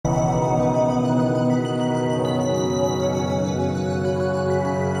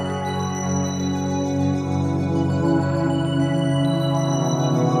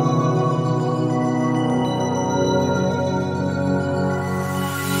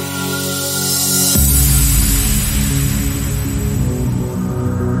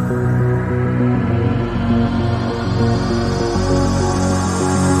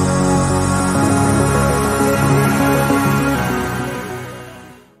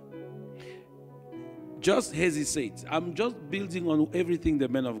Just hesitate. I'm just building on everything the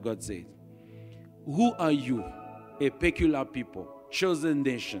man of God said. Who are you? A peculiar people, chosen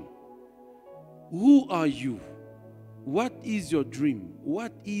nation. Who are you? What is your dream?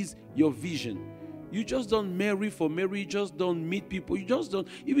 What is your vision? You just don't marry for marry. You just don't meet people. You just don't.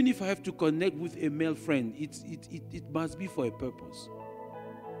 Even if I have to connect with a male friend, it must be for a purpose.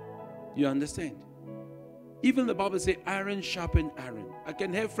 You understand? Even the Bible says, iron sharpen iron. I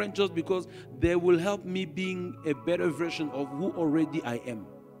can have friends just because they will help me being a better version of who already I am.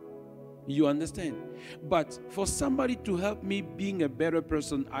 You understand? But for somebody to help me being a better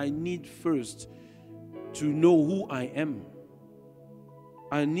person, I need first to know who I am.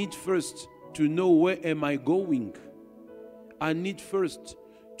 I need first to know where am I going. I need first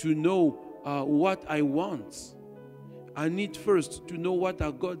to know what I want. I need first to know what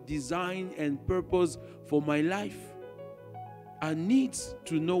God designed and purpose for my life. I need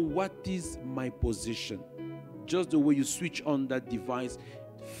to know what is my position. Just the way you switch on that device,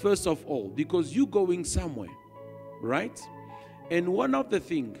 first of all, because you're going somewhere, right? And one of the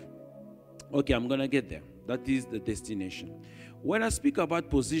things, okay, I'm going to get there. That is the destination. When I speak about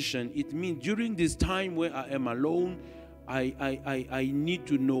position, it means during this time where I am alone, I need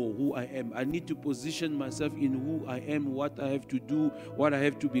to know who I am. I need to position myself in who I am, what I have to do, what I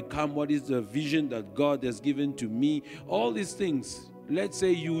have to become, what is the vision that God has given to me. All these things. Let's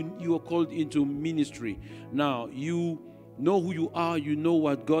say you are called into ministry. Now, you know who you are, you know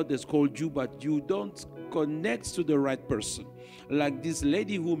what God has called you, but you don't connect to the right person. Like this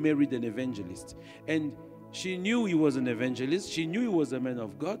lady who married an evangelist. And she knew he was an evangelist. She knew he was a man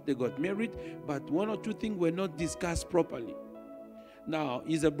of God. They got married, but one or two things were not discussed properly. Now,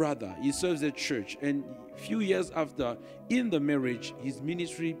 he's a brother. He serves at church. And a few years after, in the marriage, his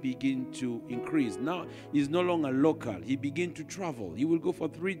ministry began to increase. Now, he's no longer local. He began to travel. He will go for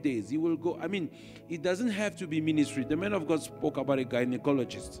 3 days. He will go. I mean, it doesn't have to be ministry. The man of God spoke about a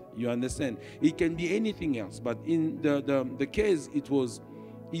gynecologist. You understand? It can be anything else. But in the case,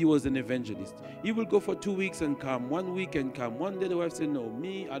 he was an evangelist. He will go for 2 weeks and come, 1 week and come. One day the wife said, no,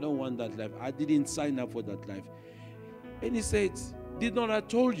 me, I don't want that life. I didn't sign up for that life. And he said, did not I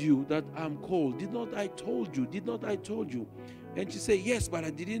told you that I'm called? Did not I told you? Did not I told you? And she said, yes, but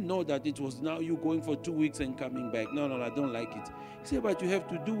I didn't know that it was now you going for 2 weeks and coming back. No, I don't like it. He said, but you have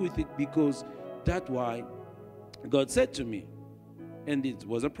to do with it because that's why God said to me. And it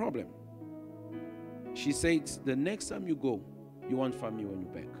was a problem. She said, the next time you go, you won't find me when you're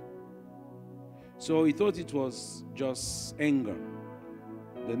back. So he thought it was just anger.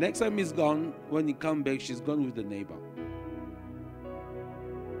 The next time he's gone, when he comes back, she's gone with the neighbor.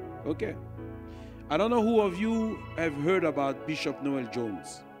 Okay. I don't know who of you have heard about Bishop Noel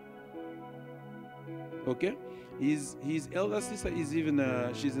Jones. Okay. His elder sister is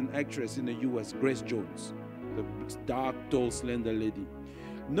even she's an actress in the U.S., Grace Jones, the dark, tall, slender lady.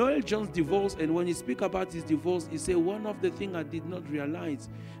 Noel Jones divorced, and when he speak about his divorce, he said, one of the things I did not realize,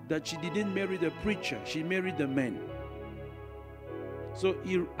 that she didn't marry the preacher, she married the man. So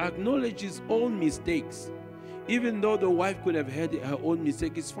he acknowledged his own mistakes. Even though the wife could have had her own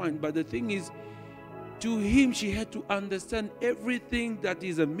mistake, it's fine. But the thing is, to him, she had to understand everything that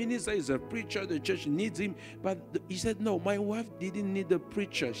is a minister, is a preacher, the church needs him. But he said, no, my wife didn't need the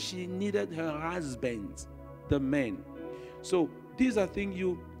preacher. She needed her husband, the man. So these are things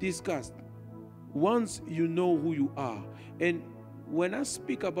you discussed. Once you know who you are, and when I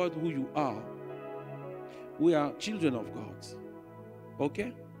speak about who you are, we are children of God.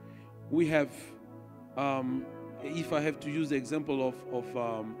 Okay? We have, if I have to use the example of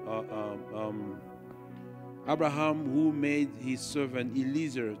Abraham, who made his servant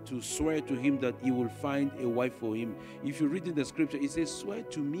Eliezer to swear to him that he will find a wife for him. If you read in the scripture, it says, swear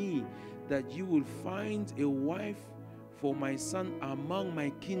to me that you will find a wife for my son among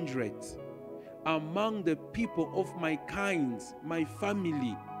my kindred, among the people of my kind, my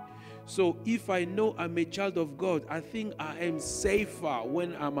family. So if I know I'm a child of God, I think I am safer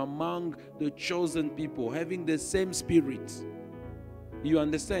when I'm among the chosen people, having the same spirit. You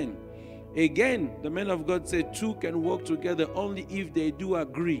understand? Again, the man of God said, two can work together only if they do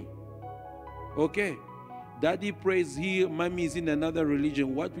agree. Okay. Daddy prays here, mommy is in another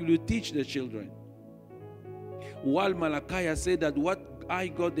religion. What will you teach the children? While Malachi said that what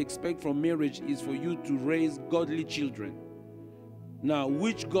God expect from marriage is for you to raise godly children. Now,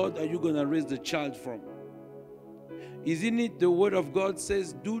 which God are you going to raise the child from? Isn't it the word of God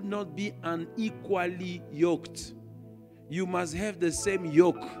says, do not be unequally yoked. You must have the same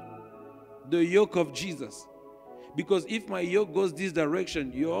yoke, the yoke of Jesus. Because if my yoke goes this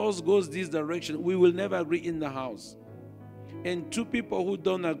direction, yours goes this direction, we will never agree in the house. And two people who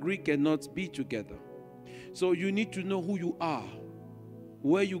don't agree cannot be together. So you need to know who you are,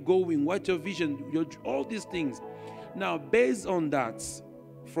 where you're going, what's your vision, all these things. Now, based on that,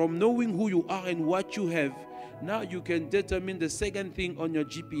 from knowing who you are and what you have, now you can determine the second thing on your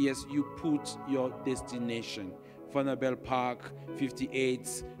GPS. You put your destination. Vanabel Park,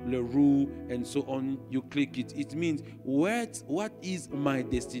 58, LaRue, and so on. You click it. It means, what is my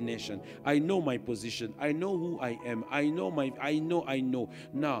destination? I know my position. I know who I am. I know.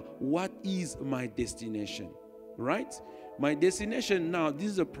 Now, what is my destination? Right? My destination now, this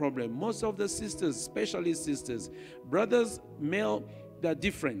is a problem. Most of the sisters, especially sisters, brothers, male, they're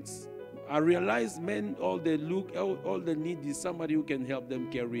different. I realize men, all they need is somebody who can help them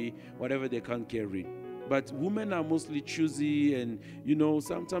carry whatever they can't carry. But women are mostly choosy, and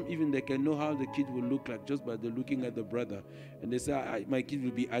sometimes even they can know how the kid will look like just by looking at the brother. And they say, my kid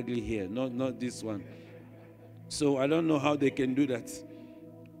will be ugly here, not this one. So I don't know how they can do that.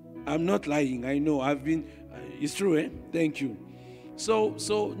 I'm not lying. I know. It's true, eh? Thank you.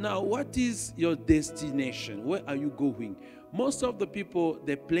 So now, what is your destination? Where are you going? Most of the people,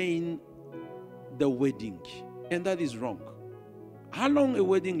 they're playing the wedding, and that is wrong. How long a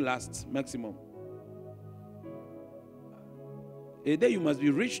wedding lasts, maximum? A day you must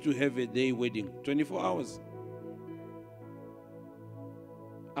be rich to have a day wedding. 24 hours.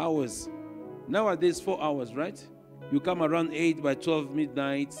 Hours. Nowadays, 4 hours, right? You come around 8, by 12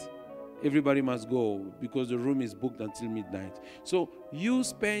 midnight, everybody must go because the room is booked until midnight. So you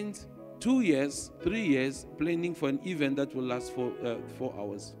spend 2 years, 3 years planning for an event that will last for 4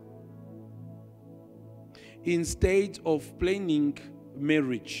 hours. Instead of planning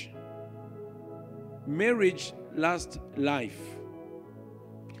marriage. Marriage lasts life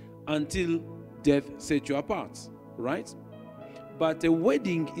until death set you apart, right? But a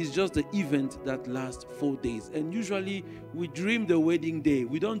wedding is just the event that lasts 4 days. And usually we dream the wedding day.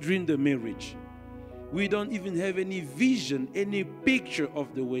 We don't dream the marriage. We don't even have any vision, any picture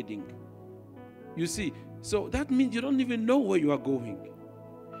of the wedding. You see, so that means you don't even know where you are going.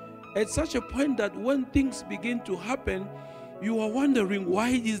 At such a point that when things begin to happen, you are wondering, why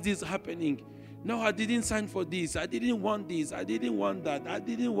is this happening? No, I didn't sign for this. I didn't want this. I didn't want that. I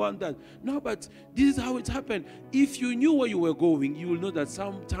didn't want that. No, but this is how it happened. If you knew where you were going, you will know that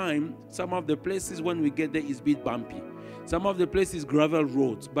sometime, some of the places when we get there is a bit bumpy. Some of the places gravel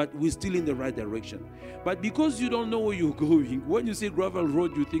roads, but we're still in the right direction. But because you don't know where you're going, when you say gravel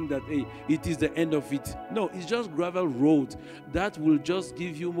road, you think that, hey, it is the end of it. No, it's just gravel road. That will just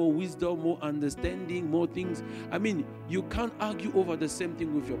give you more wisdom, more understanding, more things. I mean, you can't argue over the same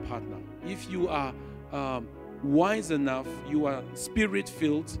thing with your partner. If you are wise enough, you are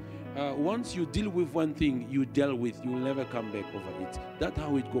spirit-filled, once you deal with one thing you dealt with, you will never come back over it. That's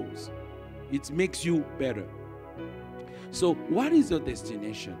how it goes. It makes you better. So, what is your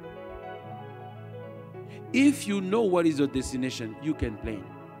destination? If you know what is your destination, you can plan.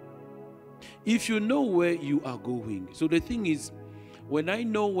 If you know where you are going. So the thing is, when I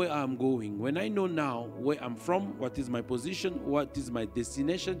know where I'm going, when I know now where I'm from, what is my position, what is my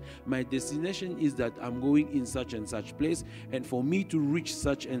destination is that I'm going in such and such place, and for me to reach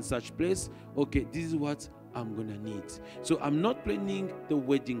such and such place, okay, this is what I'm gonna need. So I'm not planning the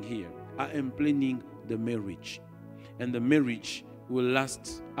wedding here. I am planning the marriage. And the marriage will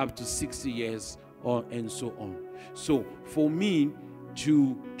last up to 60 years and so on. So for me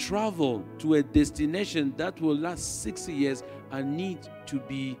to travel to a destination that will last 60 years, I need to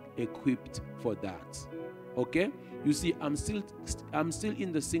be equipped for that. Okay? You see, I'm still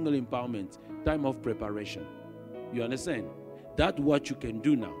in the single empowerment time of preparation. You understand? That's what you can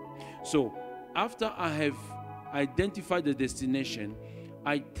do now. So after I have identified the destination,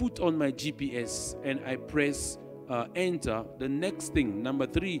 I put on my GPS and I press enter. The next thing, number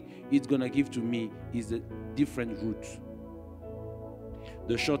 3, it's gonna give to me is a different route.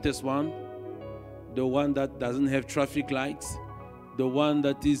 The shortest one, the one that doesn't have traffic lights, the one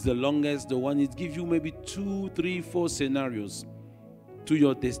that is the longest, the one it gives you maybe 2, 3, 4 scenarios to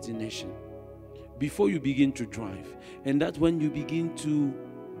your destination before you begin to drive. And that's when you begin to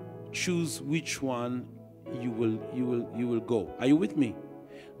choose which one you will go. Are you with me?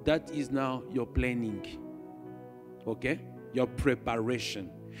 That is now your planning. Okay? Your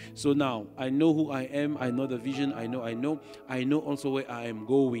preparation. So now, I know who I am. I know the vision. I know also where I am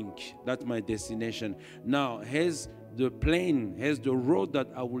going. That's my destination. Now, here's the plane. Here's the road that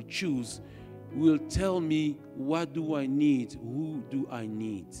I will choose. Will tell me what do I need? Who do I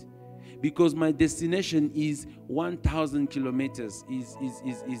need? Because my destination is 1,000 kilometers. Is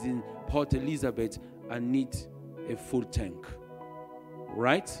in Port Elizabeth. I need a full tank.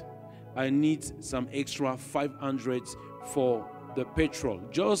 Right? I need some extra 500 for the petrol,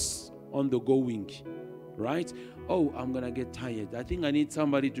 just on the going. right? Oh, I'm going to get tired. I think I need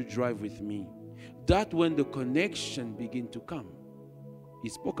somebody to drive with me. That's when the connection begin to come. He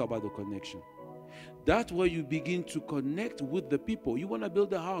spoke about the connection. That's where you begin to connect with the people. You want to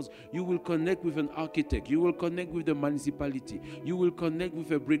build a house, you will connect with an architect. You will connect with the municipality. You will connect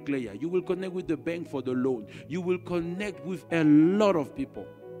with a bricklayer. You will connect with the bank for the loan. You will connect with a lot of people.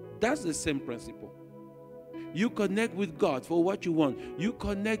 That's the same principle. You connect with God for what you want. You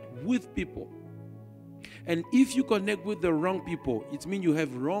connect with people. And if you connect with the wrong people, it means you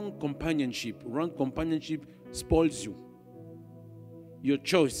have wrong companionship. Wrong companionship spoils you. Your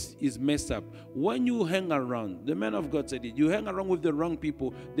choice is messed up. When you hang around, the man of God said it, you hang around with the wrong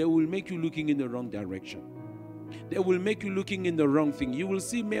people, they will make you looking in the wrong direction. They will make you looking in the wrong thing. You will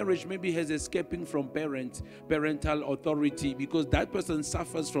see marriage maybe has escaping from parental authority because that person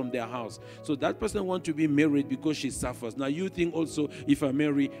suffers from their house. So that person wants to be married because she suffers. Now you think also, if I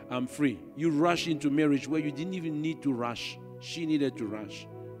marry, I'm free. You rush into marriage where you didn't even need to rush. She needed to rush,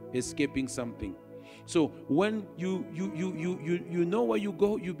 escaping something. So when you know where you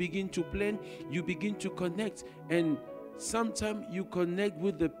go, you begin to plan, you begin to connect, and sometimes you connect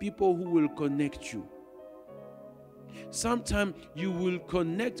with the people who will connect you. Sometimes you will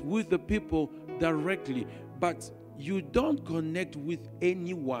connect with the people directly, but you don't connect with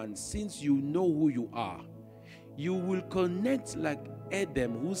anyone since you know who you are. You will connect like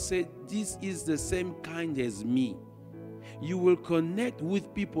Adam, who said, this is the same kind as me. You will connect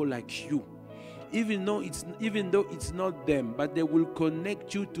with people like you. Even though it's not them, but they will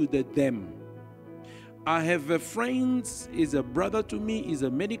connect you to the them. I have a friend, he's a brother to me, he's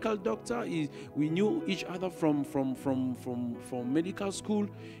a medical doctor. We knew each other from medical school.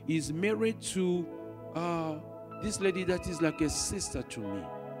 He's married to this lady that is like a sister to me.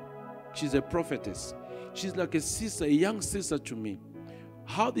 She's a prophetess. She's like a sister, a young sister to me.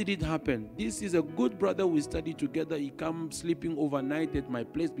 How did it happen? This is a good brother. We study together. He comes sleeping overnight at my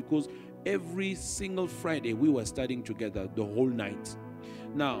place because every single Friday we were studying together the whole night.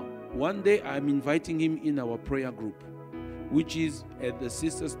 Now, one day I'm inviting him in our prayer group, which is at the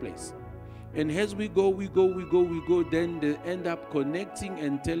sister's place. And as we go, then they end up connecting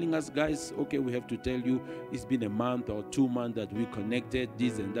and telling us, guys, okay, we have to tell you, it's been a month or 2 months that we connected,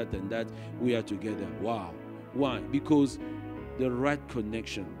 this and that, we are together. Wow. Why? Because the right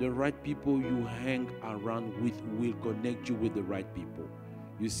connection, the right people you hang around with will connect you with the right people.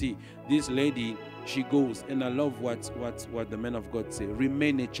 You see, this lady, she goes, and I love what the man of God said.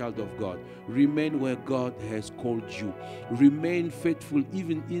 Remain a child of God. Remain where God has called you. Remain faithful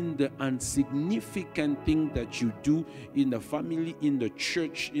even in the insignificant thing that you do in the family, in the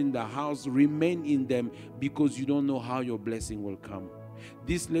church, in the house. Remain in them because you don't know how your blessing will come.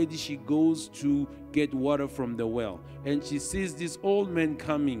 This lady, she goes to get water from the well, and she sees this old man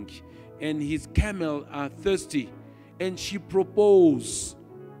coming, and his camel are thirsty, and she proposed,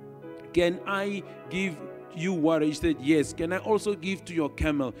 can I give you water? He said, yes. Can I also give to your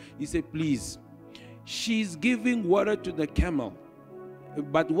camel? He said, please. She's giving water to the camel.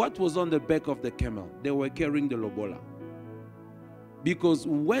 But what was on the back of the camel? They were carrying the lobola. Because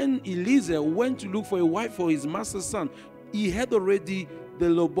when Eliezer went to look for a wife for his master's son, he had already the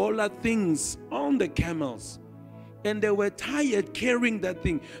lobola things on the camels. And they were tired carrying that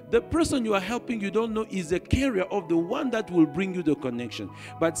thing. The person you are helping, you don't know, is a carrier of the one that will bring you the connection.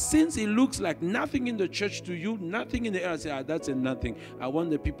 But since it looks like nothing in the church to you, nothing in the air, I say, that's a nothing. I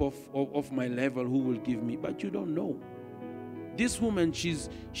want the people of my level who will give me. But you don't know. This woman, she's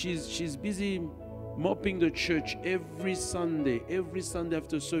busy mopping the church every Sunday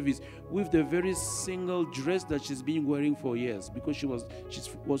after service with the very single dress that she's been wearing for years because she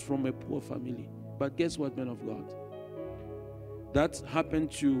was from a poor family. But guess what, man of God? That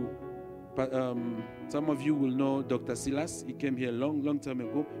happened to, some of you will know Dr. Silas. He came here a long time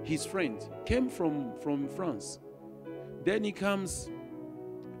ago. His friend came from France. Then he comes,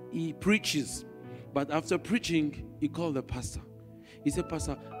 he preaches. But after preaching, he called the pastor. He said,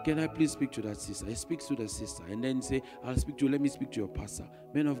 Pastor, can I please speak to that sister? He speaks to the sister and then say, let me speak to your pastor.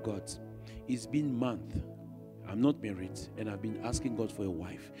 Man of God, it's been a month. I'm not married, and I've been asking God for a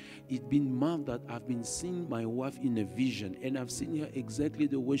wife. It's been months that I've been seeing my wife in a vision, and I've seen her exactly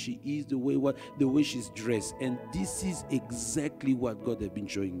the way she is, the way she's dressed, and this is exactly what God has been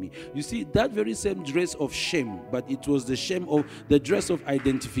showing me. You see, that very same dress of shame, but it was the shame of the dress of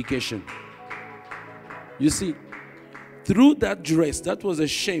identification. You see, through that dress, that was a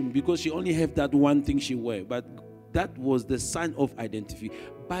shame because she only had that one thing she wear, but that was the sign of identity.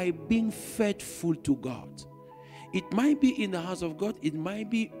 By being faithful to God, It might be in the house of God. It might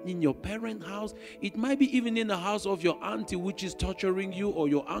be in your parent house. It might be even in the house of your auntie, which is torturing you, or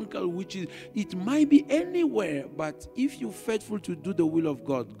your uncle, it might be anywhere. But if you're faithful to do the will of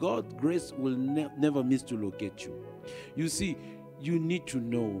God, God's grace will never miss to locate you. You see, you need to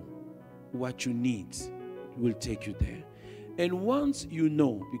know what you need will take you there. And once you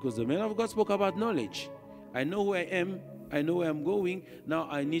know, because the man of God spoke about knowledge. I know who I am. I know where I'm going. Now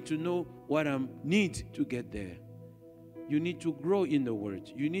I need to know what I need to get there. You need to grow in the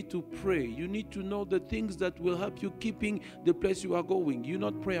word. You need to pray. You need to know the things that will help you keeping the place you are going. You're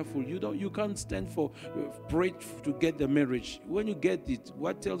not prayerful. You can't stand for pray to get the marriage. When you get it,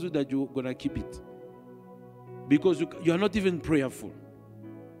 what tells you that you're going to keep it? Because you are not even prayerful.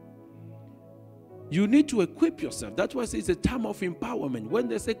 You need to equip yourself. That's why I say it's a time of empowerment. When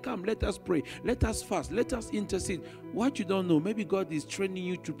they say, come, let us pray, let us fast, let us intercede. What you don't know, maybe God is training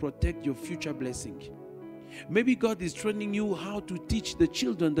you to protect your future blessing. Maybe God is training you how to teach the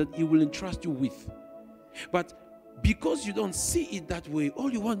children that He will entrust you with. But because you don't see it that way,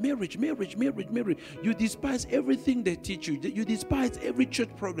 all you want, marriage, marriage, marriage, marriage. You despise everything they teach you. You despise every church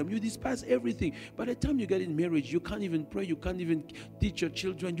program. You despise everything. By the time you get in marriage, you can't even pray. You can't even teach your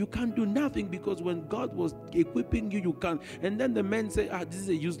children. You can't do nothing, because when God was equipping you, you can't. And then the men say, this is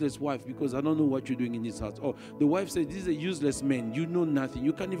a useless wife, because I don't know what you're doing in this house. Or the wife says, this is a useless man. You know nothing.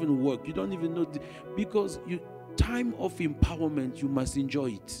 You can't even work. You don't even know. Because time of empowerment, you must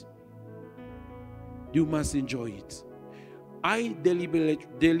enjoy it. You must enjoy it. I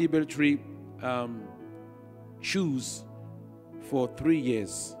deliberately choose for 3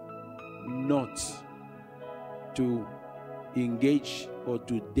 years not to engage or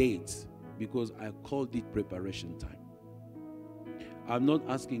to date, because I called it preparation time. I'm not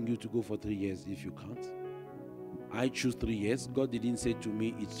asking you to go for 3 years if you can't. I choose 3 years. God didn't say to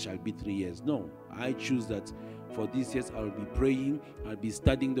me, it shall be 3 years. No, I choose that for these years I'll be praying, I'll be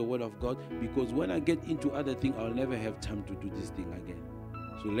studying the word of God, because when I get into other things, I'll never have time to do this thing again.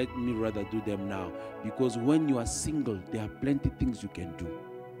 So let me rather do them now, because when you are single, there are plenty things you can do.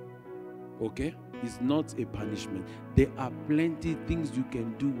 Okay? It's not a punishment. There are plenty things you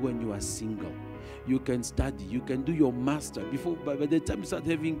can do when you are single. You can study, you can do your master. By the time you start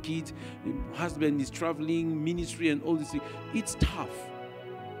having kids, husband is traveling, ministry and all this thing, it's tough.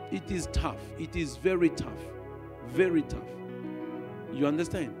 It is tough. It is very tough. Very tough. You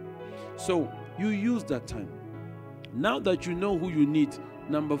understand? So you use that time. Now that you know who you need,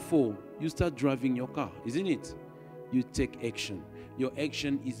 number 4, you start driving your car, isn't it? You take action. Your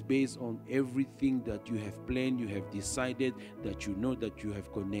action is based on everything that you have planned, you have decided, that you know that you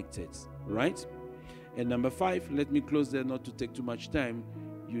have connected, right? And number 5, let me close there not to take too much time.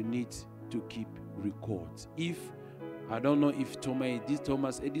 You need to keep records. I don't know if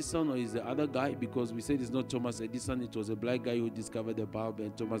Thomas Edison or is the other guy, because we said it's not Thomas Edison, it was a black guy who discovered the bulb,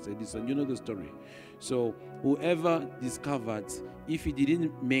 and Thomas Edison, you know the story. So whoever discovered, if he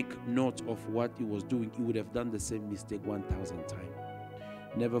didn't make note of what he was doing, he would have done the same mistake 1,000 times.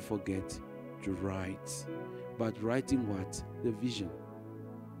 Never forget to write. But writing what? The vision.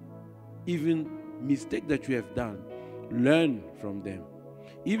 Even mistake that you have done, learn from them.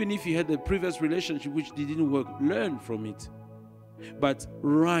 Even if you had a previous relationship which didn't work, learn from it. But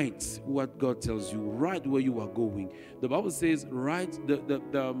write what God tells you. Write where you are going. The Bible says, write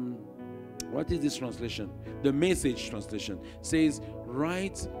what is this translation? The Message translation says,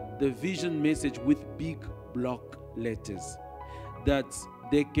 write the vision message with big block letters that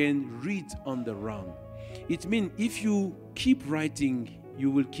they can read on the run. It means if you keep writing, you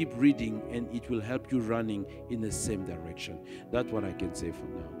will keep reading, and it will help you running in the same direction. That's what I can say for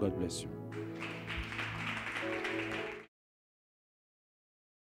now. God bless you.